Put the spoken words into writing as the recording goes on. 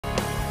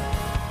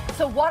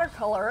So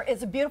watercolor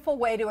is a beautiful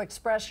way to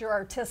express your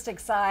artistic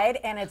side,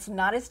 and it's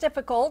not as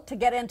difficult to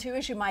get into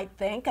as you might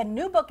think. A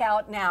new book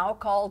out now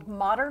called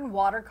Modern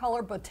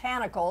Watercolor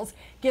Botanicals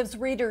gives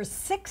readers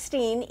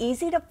 16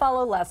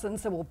 easy-to-follow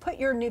lessons that will put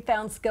your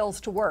newfound skills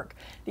to work.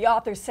 The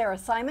author, Sarah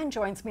Simon,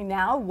 joins me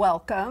now.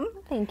 Welcome.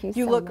 Thank you so much.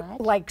 You look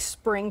like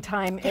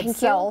springtime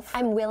itself.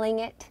 Thank you. I'm willing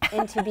it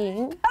into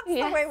being. That's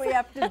the way we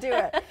have to do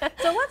it.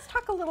 So let's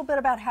talk a little bit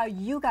about how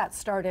you got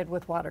started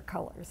with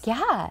watercolors.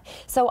 Yeah.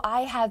 So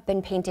I have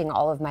been painting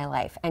all of my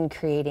life and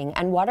creating,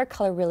 and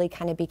watercolor really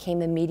kind of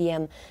became a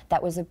medium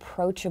that was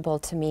approachable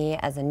to me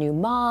as a new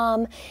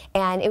mom,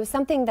 and it was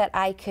something that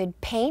I could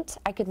paint,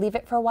 I could leave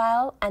it for a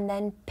while, and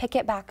then pick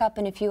it back up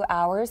in a few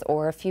hours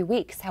or a few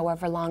weeks,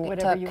 however long it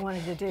took. Whatever you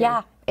wanted to do.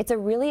 Yeah. It's a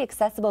really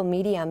accessible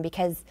medium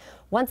because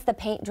once the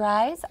paint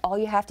dries, all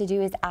you have to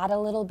do is add a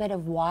little bit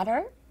of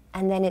water,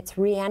 and then it's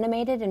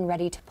reanimated and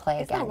ready to play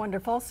again. Isn't that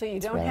wonderful? So you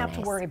don't really have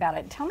to worry about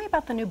it. Tell me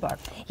about the new book.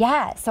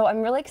 Yeah, so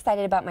I'm really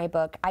excited about my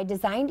book. I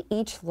designed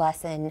each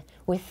lesson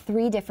with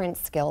 3 different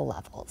skill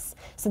levels.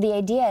 So the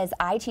idea is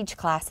I teach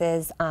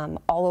classes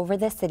all over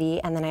the city,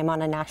 and then I'm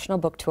on a national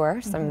book tour,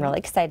 so I'm really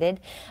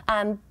excited.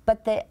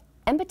 But the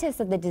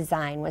impetus of the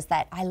design was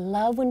that I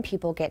love when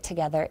people get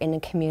together in a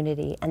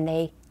community and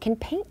they can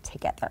paint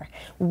together,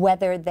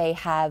 whether they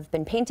have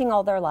been painting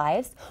all their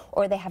lives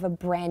or they have a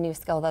brand new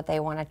skill that they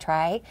want to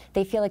try.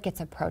 They feel like it's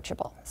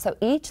approachable. So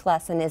each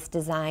lesson is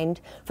designed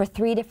for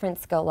 3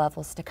 different skill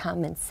levels to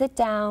come and sit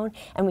down,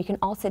 and we can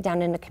all sit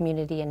down in a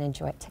community and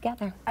enjoy it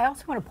together. I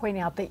also want to point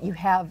out that you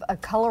have a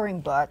coloring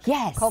book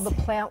called The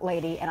Plant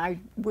Lady, and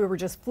we were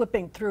just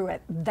flipping through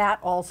it. That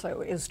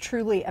also is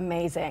truly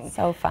amazing.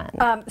 So fun.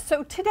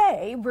 So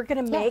today we're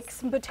going to make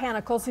some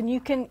botanicals, and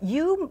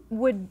you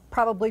would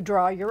probably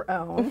draw your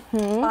own.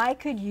 I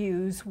could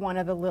use one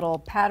of the little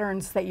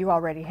patterns that you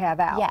already have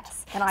out.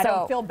 Yes. And I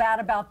don't feel bad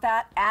about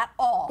that at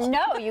all.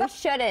 No, you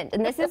shouldn't.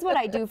 And this is what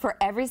I do for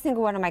every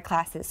single one of my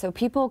classes. So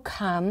people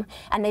come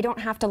and they don't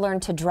have to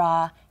learn to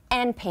draw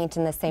and paint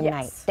in the same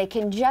night. They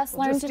can just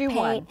learn to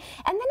paint.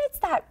 And then it's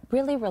that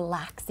really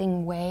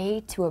relaxing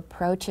way to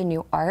approach a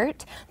new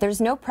art.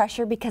 There's no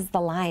pressure because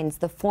the lines,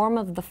 the form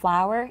of the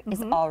flower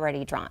is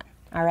already drawn.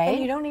 All right.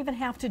 And you don't even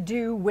have to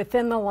do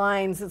within the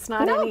lines. It's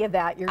not any of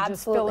that. You're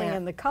just filling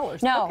in the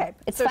colors. No, okay.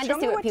 it's so fun to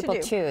see what people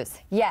choose.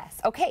 Yes.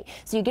 Okay.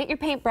 So you get your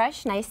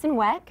paintbrush nice and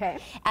wet. Okay.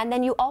 And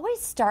then you always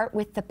start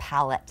with the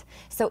palette.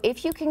 So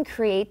if you can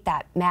create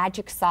that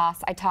magic sauce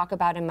I talk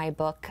about in my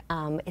book,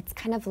 it's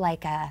kind of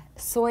like a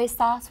soy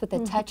sauce with a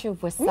touch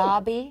of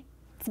wasabi.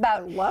 It's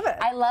about, I love it.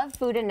 I love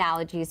food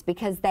analogies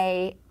because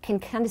they can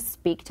kind of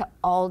speak to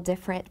all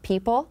different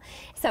people.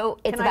 So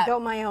it's Can I go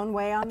my own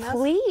way on this?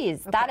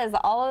 Please. Okay. That is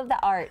all of the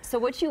art. So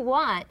what you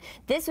want,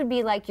 this would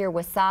be like your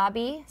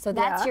wasabi. So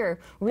that's your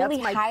really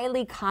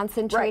highly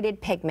concentrated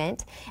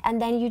pigment.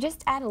 And then you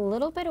just add a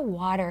little bit of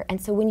water.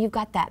 And so when you've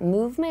got that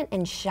movement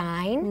and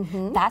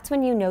shine, that's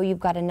when you know you've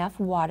got enough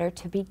water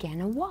to begin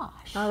a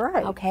wash. All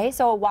right. Okay,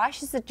 so a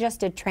wash is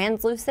just a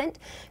translucent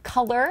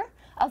color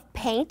of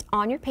paint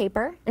on your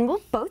paper, and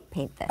we'll both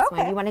paint this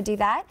one. You want to do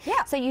that?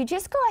 Yeah. So you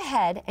just go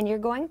ahead and you're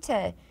going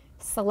to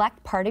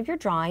select part of your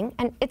drawing,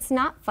 and it's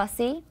not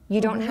fussy. You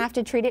don't have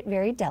to treat it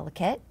very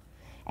delicate,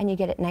 and you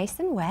get it nice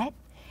and wet.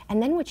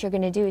 And then what you're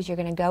going to do is you're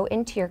going to go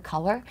into your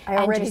color. I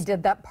already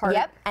did that part.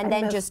 Yep, and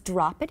then just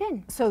drop it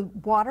in. So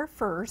water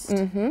first.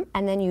 And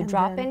then you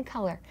drop in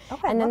color.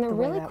 And then the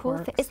really cool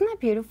thing, isn't that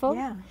beautiful?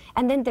 Yeah.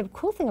 And then the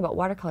cool thing about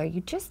watercolor,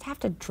 you just have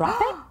to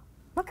drop it.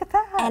 Look at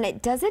that. And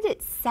it does it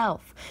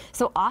itself.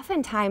 So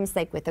oftentimes,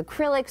 like with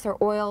acrylics or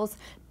oils,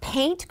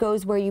 paint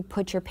goes where you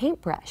put your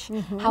paintbrush.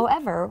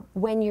 However,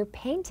 when you're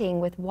painting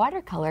with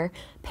watercolor,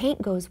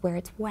 paint goes where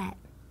it's wet.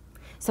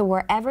 So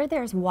wherever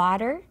there's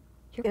water,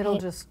 your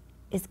paint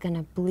is going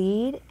to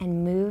bleed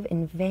and move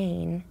in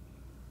vein.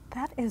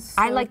 That is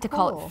so I like to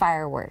call it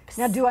fireworks.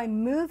 Now, do I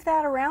move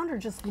that around or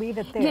just leave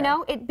it there? You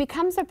know, it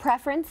becomes a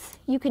preference.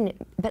 You can,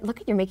 but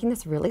look, you're making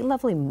this really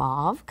lovely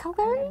mauve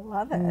color. I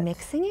love it.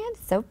 Mixing it,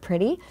 so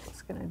pretty.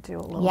 Just going to do a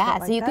little bit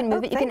like so you can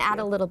move it. You can add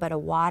a little bit of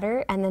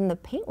water, and then the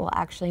paint will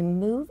actually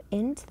move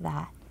into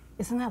that.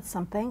 Isn't that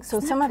something? So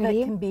some of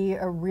it can be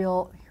a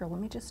real, here, let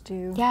me just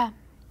do. Yeah.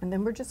 And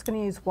then we're just going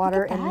to use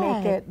water and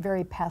make it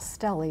very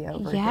pastel-y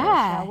over here,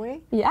 shall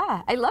we?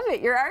 Yeah, I love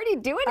it. You're already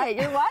doing it.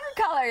 You're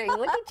watercoloring.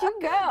 Look at you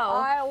go.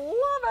 I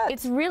love it.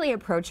 It's really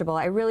approachable.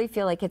 I really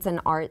feel like it's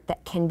an art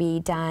that can be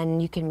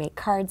done. You can make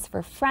cards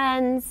for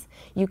friends.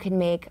 You can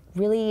make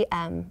really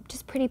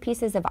just pretty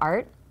pieces of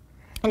art.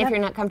 And if you're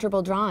not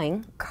comfortable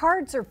drawing.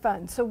 Cards are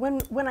fun. So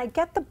when I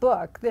get the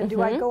book, then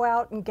do I go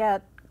out and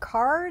get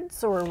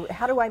cards, or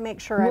how do I make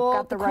sure I've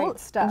got the right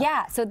stuff?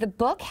 Yeah, so the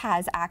book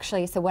has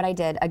actually, so what I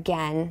did,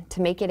 again,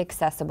 to make it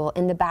accessible,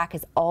 in the back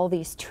is all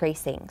these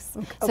tracings.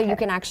 So you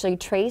can actually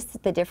trace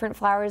the different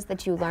flowers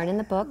that you learn in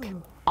the book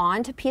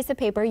onto a piece of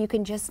paper. You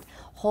can just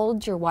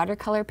hold your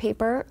watercolor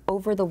paper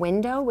over the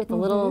window with a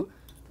little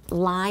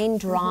line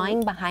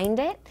drawing behind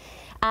it.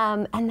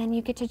 And then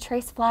you get to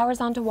trace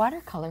flowers onto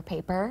watercolor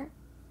paper.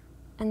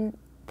 And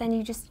then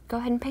you just go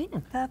ahead and paint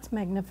them. That's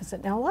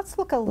magnificent. Now let's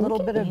look a little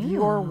bit of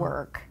your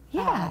work.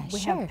 Yeah, we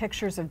sure. have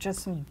pictures of just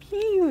some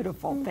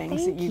beautiful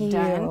things that Thank you've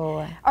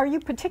done. Are you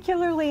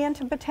particularly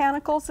into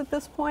botanicals at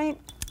this point?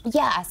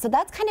 Yeah, so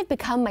that's kind of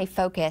become my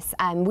focus.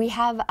 We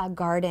have a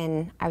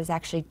garden. I was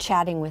actually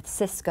chatting with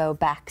Cisco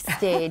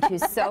backstage,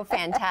 who's so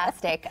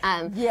fantastic.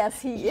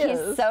 Yes, he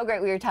is. He's so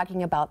great. We were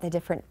talking about the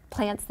different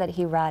plants that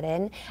he brought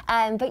in.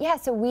 But yeah,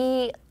 so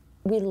we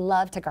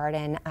love to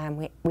garden.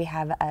 We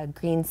have a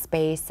green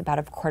space, about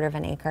 1/4 of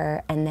an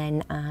acre, and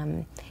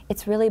then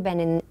it's really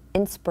been an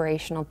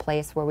inspirational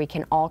place where we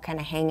can all kind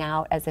of hang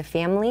out as a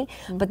family,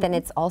 but then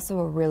it's also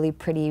a really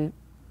pretty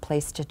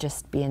place to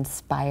just be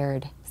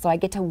inspired. So I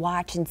get to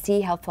watch and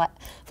see how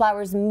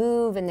flowers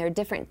move and their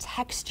different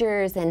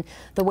textures and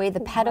the way the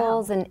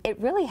petals, and it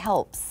really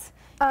helps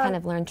kind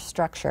of learn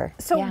structure.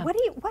 So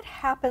what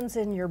happens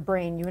in your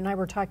brain? You and I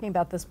were talking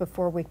about this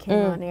before we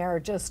came on air,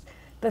 just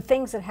the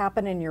things that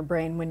happen in your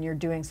brain when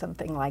you're doing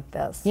something like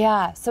this.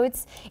 Yeah, so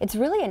it's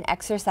really an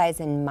exercise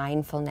in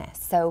mindfulness.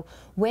 So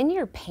when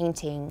you're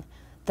painting,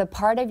 the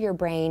part of your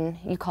brain,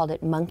 you called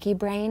it monkey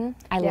brain.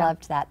 I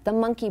loved that. The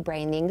monkey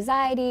brain, the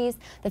anxieties,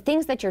 the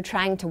things that you're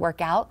trying to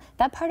work out,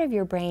 that part of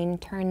your brain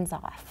turns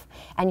off.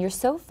 And you're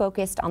so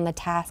focused on the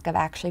task of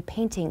actually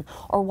painting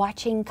or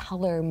watching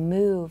color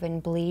move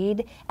and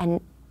bleed and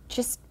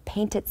just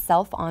paint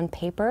itself on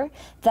paper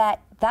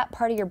that that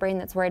part of your brain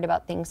that's worried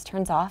about things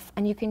turns off,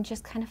 and you can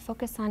just kind of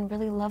focus on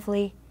really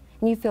lovely,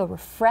 and you feel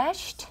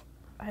refreshed.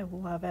 I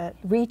love it.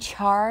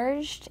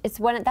 Recharged.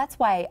 That's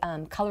why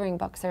coloring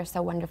books are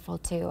so wonderful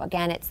too.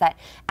 Again, it's that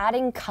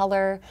adding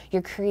color,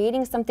 you're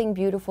creating something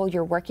beautiful,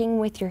 you're working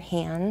with your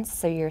hands,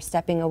 so you're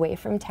stepping away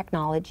from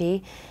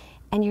technology,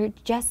 and you're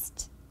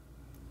just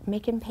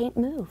making paint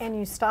move. And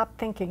you stop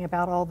thinking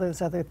about all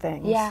those other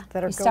things that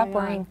are going stop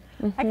worrying.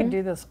 on. I could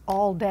do this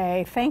all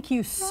day. Thank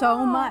you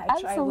so much.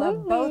 Absolutely. I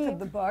love both of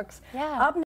the books. Yeah. Up